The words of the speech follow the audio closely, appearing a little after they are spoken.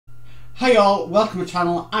Hi all, welcome to the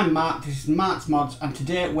channel. I'm Mark, this is Mark's Mods, and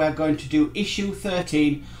today we're going to do issue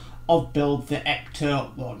 13 of Build the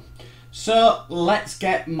Ecto-1. So let's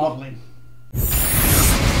get modelling.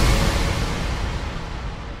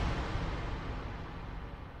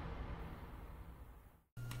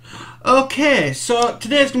 Okay, so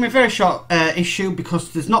today's going to be a very short issue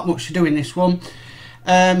because there's not much to do in this one.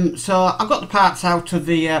 So I've got the parts out of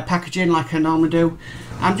the packaging like I normally do.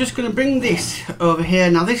 I'm just going to bring this over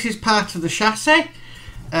here. Now this is part of the chassis.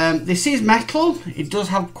 This is metal. It does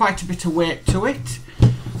have quite a bit of weight to it.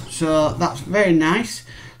 So that's very nice.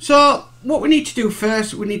 So what we need to do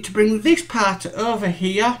first, we need to bring this part over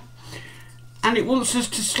here. And it wants us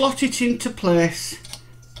to slot it into place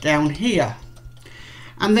down here.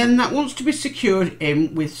 And then that wants to be secured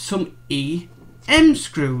in with some EM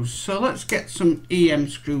screws. So let's get some EM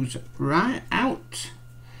screws right out.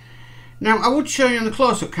 Now I would show you on the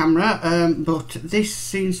close-up camera, but this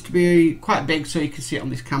seems to be quite big so you can see it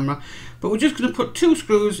on this camera. But we're just going to put two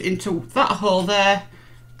screws into that hole there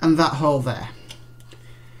and that hole there.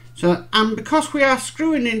 So, and because we are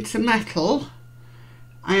screwing into metal,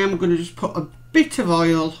 I am going to just put a bit of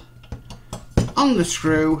oil on the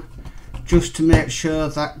screw just to make sure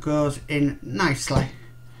that goes in nicely.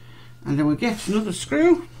 And then we get another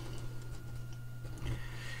screw,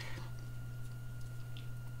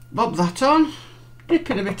 bob that on, dip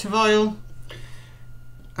in a bit of oil,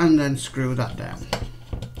 and then screw that down.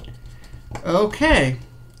 Okay,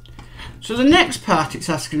 so the next part it's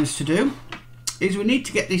asking us to do is we need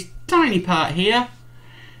to get this tiny part here.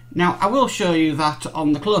 Now I will show you that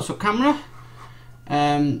on the close-up camera,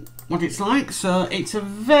 what it's like. So it's a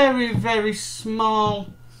very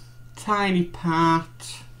small tiny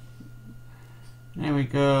part. There we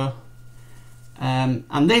go.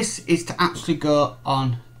 And this is to actually go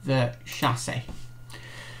on the chassis.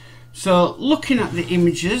 So looking at the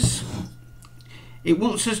images, it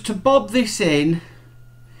wants us to bob this in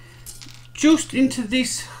just into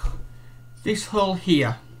this hole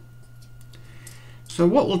here. So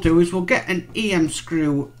what we'll do is we'll get an EM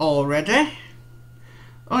screw already.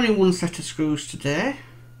 Only one set of screws today.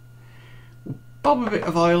 We'll bob a bit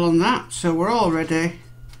of oil on that so we're all ready.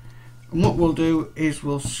 And what we'll do is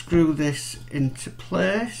we'll screw this into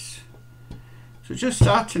place. So just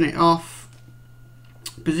starting it off,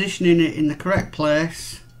 positioning it in the correct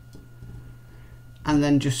place, and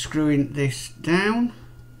then just screwing this down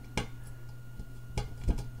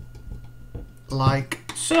like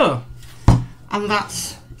so. And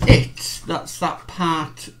that's it. That's that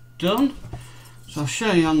part done. So I'll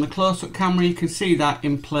show you on the close-up camera. You can see that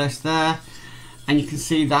in place there, and you can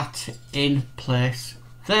see that in place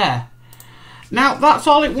there. Now that's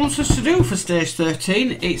all it wants us to do for stage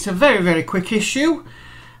 13. It's a very quick issue,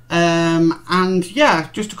 and yeah,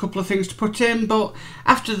 just a couple of things to put in. But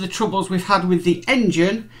after the troubles we've had with the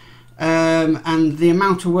engine and the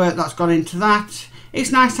amount of work that's gone into that, it's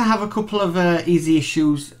nice to have a couple of easy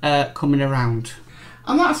issues coming around.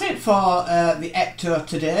 And that's it for the Ecto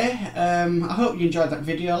today. I hope you enjoyed that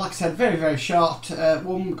video. Like I said, very short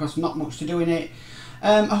one because not much to do in it.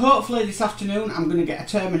 Hopefully this afternoon I'm going to get a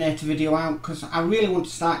Terminator video out because I really want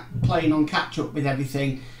to start playing on catch up with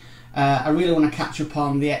everything. I really want to catch up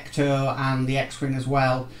on the Ecto and the X-Wing as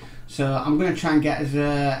well. So I'm going to try and get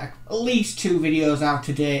at least 2 videos out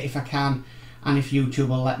a day if I can, and if YouTube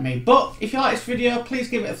will let me. But if you like this video, please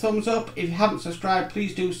give it a thumbs up. If you haven't subscribed,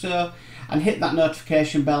 please do so, and hit that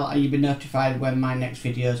notification bell and you'll be notified when my next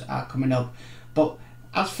videos are coming up. But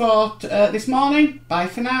as for this morning, bye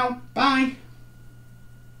for now. Bye.